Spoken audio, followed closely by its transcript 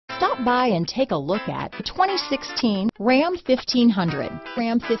Stop by and take a look at the 2016 Ram 1500.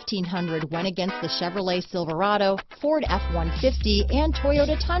 Ram 1500 went against the Chevrolet Silverado, Ford F-150, and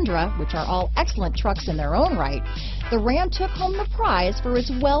Toyota Tundra, which are all excellent trucks in their own right. The Ram took home the prize for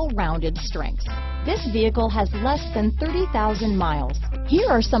its well-rounded strengths. This vehicle has less than 30,000 miles. Here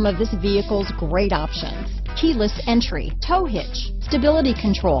are some of this vehicle's great options: keyless entry, tow hitch, stability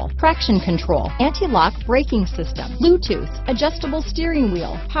control, traction control, anti-lock braking system, Bluetooth, adjustable steering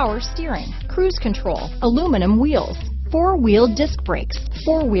wheel, power steering, cruise control, aluminum wheels, four-wheel disc brakes,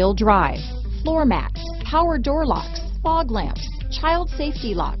 four-wheel drive, floor mats, power door locks, fog lamps, child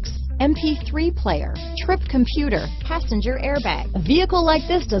safety locks, MP3 player, trip computer, passenger airbag. A vehicle like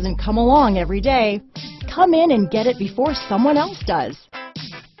this doesn't come along every day. Come in and get it before someone else does.